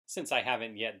Since I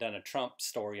haven't yet done a Trump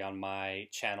story on my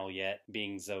channel yet,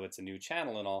 being though it's a new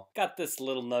channel and all, got this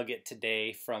little nugget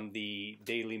today from the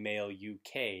Daily Mail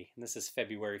UK. And this is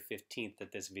February 15th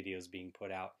that this video is being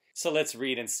put out. So let's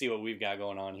read and see what we've got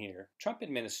going on here. Trump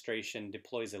administration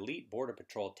deploys elite Border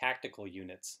Patrol tactical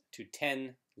units to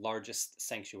 10 largest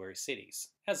sanctuary cities.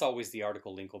 As always, the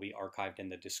article link will be archived in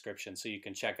the description, so you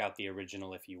can check out the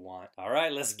original if you want. All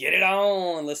right, let's get it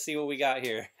on. Let's see what we got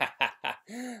here.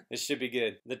 This should be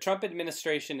good. The Trump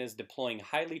administration is deploying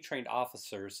highly trained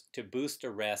officers to boost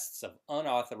arrests of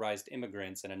unauthorized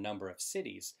immigrants in a number of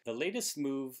cities. The latest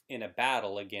move in a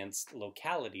battle against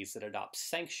localities that adopt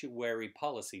sanctuary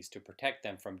policies to protect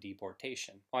them from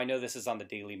deportation. Well, I know this is on the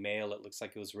Daily Mail. It looks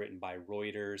like it was written by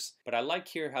Reuters, but I like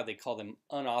here how they call them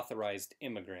unauthorized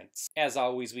immigrants. As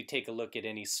always, we take a look at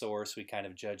any source. We kind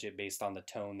of judge it based on the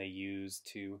tone they use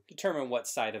to determine what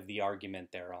side of the argument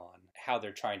they're on, how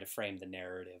they're trying to frame the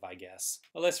narrative, I guess.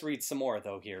 Well, let's read some more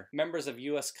though here. Members of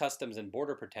U.S. Customs and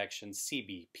Border Protection,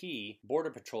 CBP,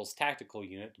 Border Patrol's tactical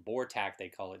unit, BORTAC they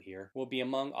call it here, will be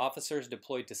among officers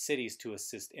deployed to cities to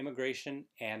assist immigration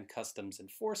and customs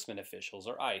enforcement officials,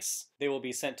 or ICE. They will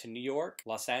be sent to New York,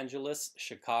 Los Angeles,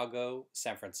 Chicago,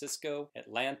 San Francisco,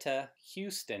 Atlanta,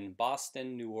 Houston,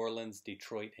 Boston, New Orleans,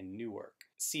 Detroit, and Newark.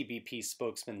 CBP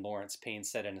spokesman Lawrence Payne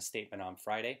said in a statement on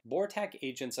Friday, BORTAC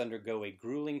agents undergo a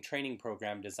grueling training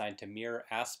program designed to mirror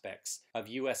aspects of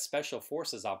U.S. Special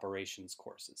Forces operations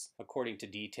courses, according to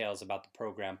details about the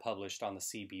program published on the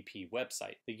CBP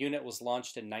website. The unit was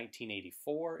launched in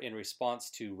 1984 in response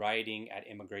to rioting at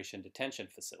immigration detention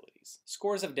facilities.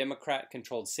 Scores of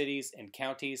Democrat-controlled cities and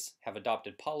counties have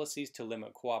adopted policies to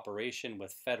limit cooperation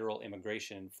with federal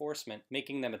immigration enforcement,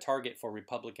 making them a target for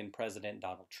Republican President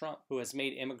Donald Trump, who has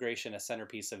made immigration a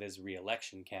centerpiece of his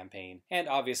re-election campaign, and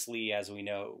obviously, as we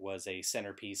know, was a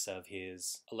centerpiece of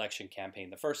his election campaign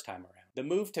the first time around. The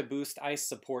move to boost ICE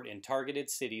support in targeted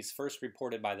cities, first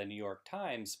reported by the New York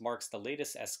Times, marks the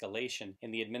latest escalation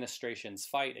in the administration's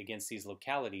fight against these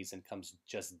localities and comes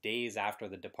just days after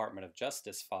the Department of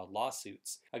Justice filed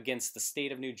lawsuits against the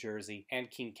state of New Jersey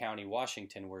and King County,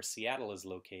 Washington, where Seattle is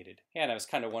located. And I was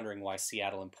kind of wondering why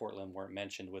Seattle and Portland weren't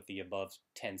mentioned with the above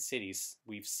 10 cities.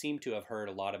 We've seemed to have heard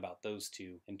a lot about those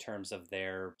two in terms of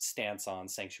their stance on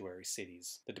sanctuary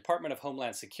cities. The Department of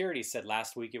Homeland Security said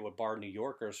last week it would bar New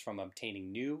Yorkers from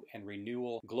obtaining new and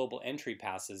renewal global entry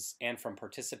passes and from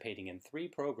participating in 3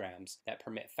 programs that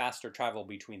permit faster travel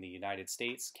between the United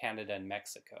States, Canada, and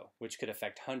Mexico, which could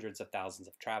affect hundreds of thousands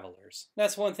of travelers.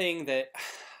 That's one thing that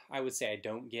I would say I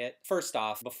don't get. First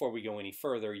off, before we go any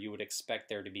further, you would expect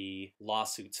there to be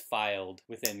lawsuits filed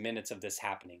within minutes of this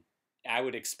happening. I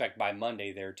would expect by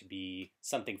Monday there to be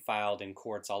something filed in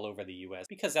courts all over the U.S.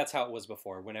 because that's how it was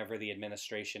before. Whenever the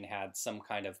administration had some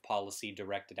kind of policy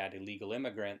directed at illegal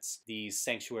immigrants, these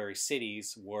sanctuary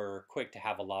cities were quick to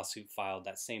have a lawsuit filed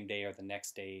that same day or the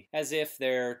next day, as if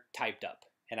they're typed up.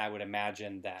 And I would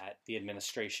imagine that the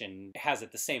administration has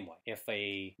it the same way. If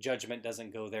a judgment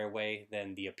doesn't go their way,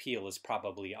 then the appeal is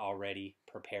probably already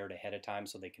prepared ahead of time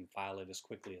so they can file it as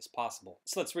quickly as possible.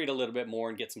 So let's read a little bit more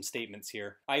and get some statements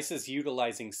here. ICE is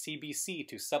utilizing CBC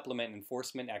to supplement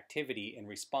enforcement activity in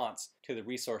response to the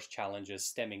resource challenges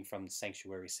stemming from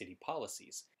sanctuary city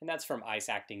policies. And that's from ICE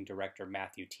Acting Director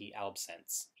Matthew T.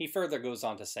 Albsenz. He further goes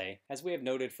on to say, as we have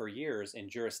noted for years, in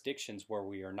jurisdictions where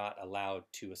we are not allowed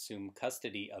to assume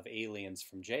custody of aliens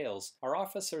from jails, our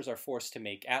officers are forced to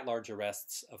make at-large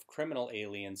arrests of criminal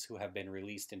aliens who have been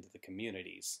released into the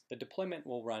communities. The deployment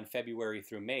will run February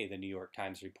through May, the New York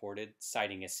Times reported,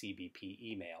 citing a CBP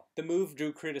email. The move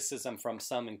drew criticism from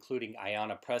some, including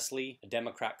Ayanna Pressley, a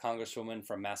Democrat congresswoman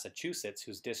from Massachusetts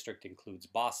whose district includes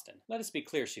Boston. Let us be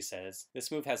clear, she says,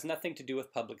 this move has nothing to do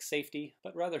with public safety,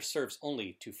 but rather serves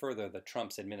only to further the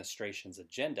Trump administration's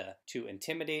agenda to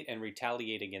intimidate and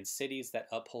retaliate against cities that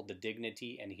uphold the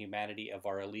dignity and humanity of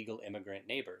our illegal immigrant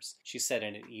neighbors. She said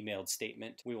in an emailed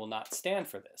statement, "We will not stand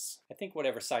for this." I think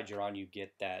whatever side you're on, you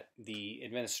get that the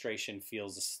administration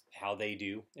feels how they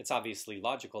do. It's obviously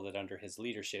logical that under his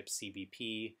leadership,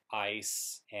 CBP,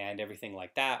 ICE, and everything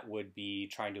like that would be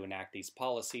trying to enact these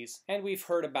policies. And we've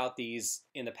heard about these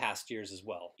in the past years as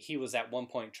well. He was at one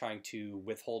point trying to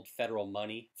withhold federal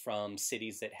money from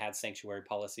cities that had sanctuary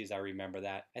policies. I remember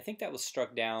that. I think that was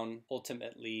struck down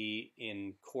ultimately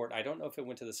in court. I don't know if it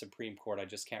went to the Supreme Court. I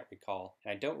just can't recall.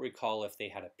 And I don't recall if they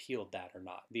had appealed that or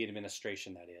not. The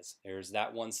administration, that is. There's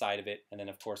that one side of it. And then,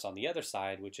 of course, on the other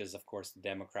side, which is, of course, the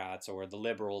Democrats or the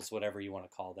liberals, whatever you want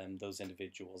to call them, those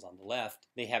individuals on the left,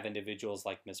 they have individuals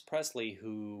like Ms. Pressley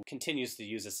who continues to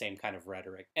use the same kind of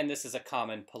rhetoric. And this is a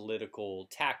common political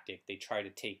tactic. They try to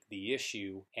take the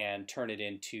issue and turn it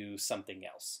into something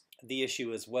else. The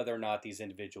issue is whether or not these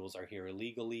individuals are here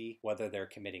illegally, whether they're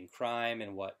committing crime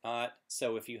and whatnot.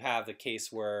 So if you have the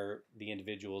case where the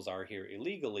individuals are here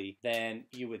illegally, then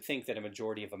you would think that a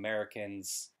majority of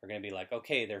Americans are going to be like,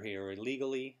 okay, they're here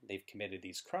illegally, they've committed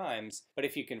these crimes. But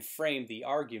if you can frame the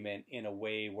argument in a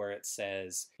way where it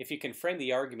says, if you can frame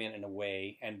the argument in a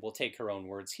way, and we'll take her own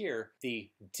words here, the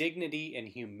dignity and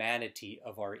humanity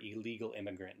of our illegal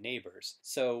immigrant neighbors.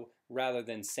 So rather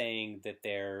than saying that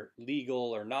they're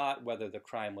legal or not, whether the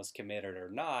crime was committed or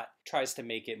not, tries to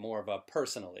make it more of a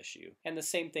personal issue. And the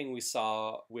same thing we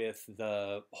saw with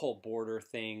the whole border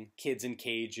thing, kids in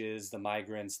cages, the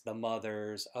migrants, the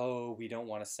mothers, oh, we don't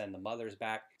want to send the mothers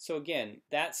back. So again,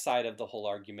 that side of the whole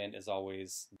argument is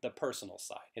always the personal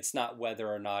side. It's not whether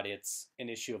or not it's an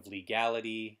issue of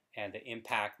legality and the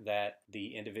impact that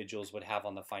the individuals would have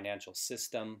on the financial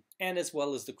system, and as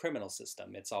well as the criminal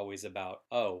system. It's always about,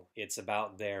 oh, it's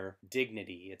about their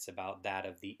dignity. It's about that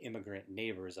of the immigrant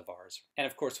neighbors of ours. And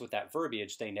of course, with that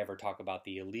verbiage, they never talk about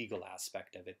the illegal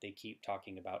aspect of it. They keep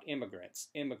talking about immigrants,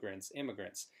 immigrants,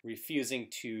 immigrants, refusing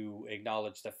to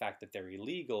acknowledge the fact that they're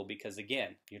illegal because,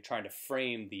 again, you're trying to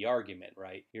frame the argument,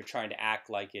 right? You're trying to act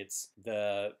like it's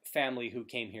the family who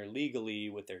came here legally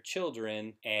with their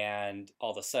children, and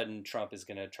all of a sudden Trump is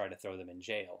going to try to throw them in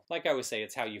jail. Like I always say,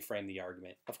 it's how you frame the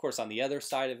argument. Of course, on the other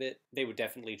side of it, they would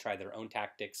definitely try their own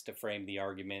tactics to frame the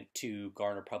argument to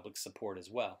garner public support as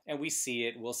well. And we'll see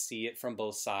it from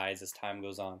both sides as time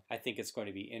goes on. I think it's going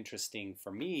to be interesting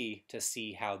for me to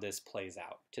see how this plays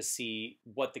out, to see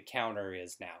what the counter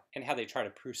is now and how they try to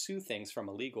pursue things from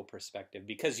a legal perspective,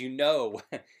 because you know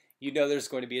there's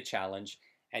going to be a challenge.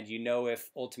 And you know, if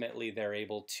ultimately they're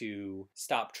able to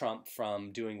stop Trump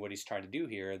from doing what he's trying to do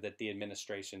here, that the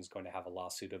administration is going to have a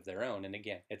lawsuit of their own. And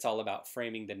again, it's all about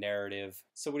framing the narrative.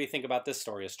 So what do you think about this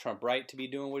story? Is Trump right to be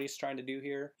doing what he's trying to do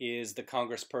here? Is the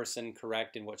congressperson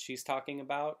correct in what she's talking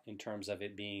about in terms of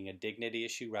it being a dignity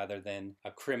issue rather than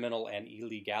a criminal and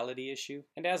illegality issue?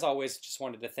 And as always, just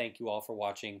wanted to thank you all for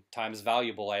watching. Time is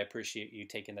valuable. I appreciate you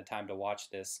taking the time to watch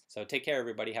this. So take care,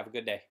 everybody. Have a good day.